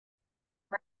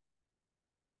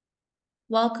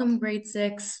Welcome, grade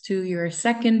 6, to your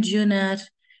second unit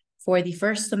for the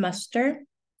first semester.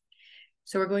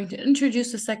 So we're going to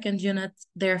introduce the second unit.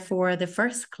 Therefore, the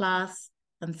first class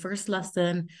and first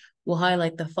lesson will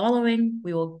highlight the following.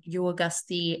 You will guess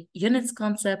the unit's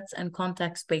concepts and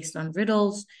context based on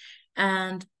riddles,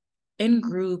 and in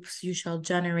groups, you shall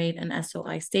generate an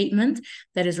SOI statement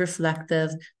that is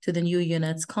reflective to the new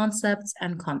unit's concepts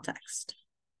and context.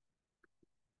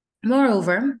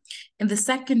 Moreover, in the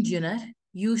second unit,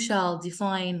 you shall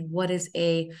define what is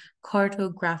a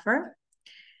cartographer,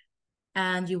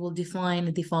 and you will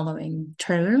define the following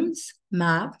terms: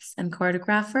 maps and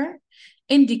cartographer,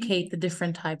 indicate the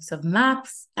different types of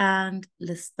maps, and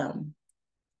list them.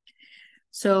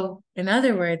 So, in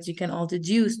other words, you can all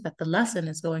deduce that the lesson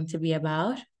is going to be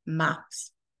about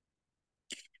maps.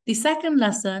 The second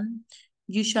lesson,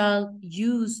 you shall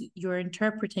use your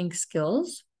interpreting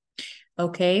skills,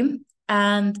 okay,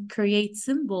 and create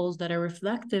symbols that are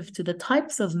reflective to the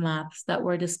types of maps that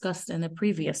were discussed in the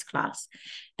previous class.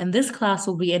 And this class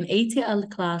will be an ATL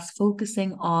class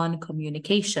focusing on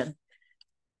communication.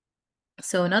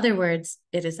 So in other words,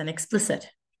 it is an explicit.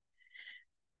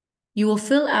 You will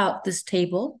fill out this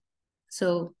table.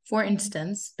 So for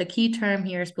instance, the key term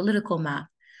here is political map.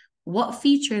 What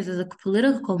features does a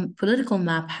political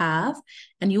map have?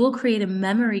 And you will create a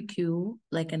memory cue,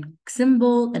 like a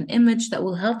symbol, an image that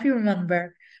will help you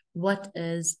remember what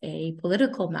is a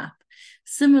political map.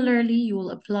 Similarly, you will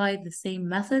apply the same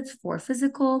methods for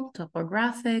physical,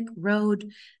 topographic,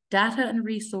 road, data and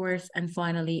resource, and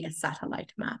finally a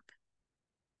satellite map.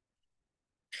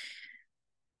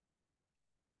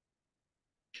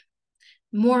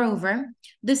 Moreover,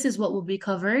 this is what will be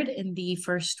covered in the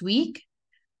first week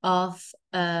of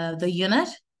the unit.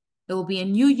 It will be a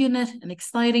new unit, an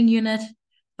exciting unit,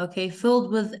 okay,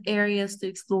 filled with areas to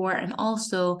explore. And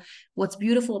also what's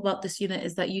beautiful about this unit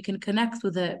is that you can connect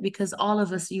with it because all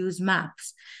of us use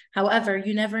maps. However,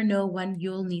 you never know when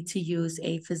you'll need to use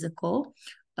a political,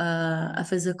 a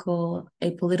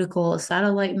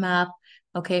satellite map,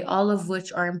 okay, all of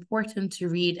which are important to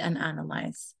read and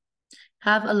analyze.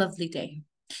 Have a lovely day.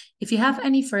 If you have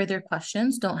any further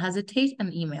questions, don't hesitate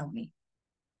and email me.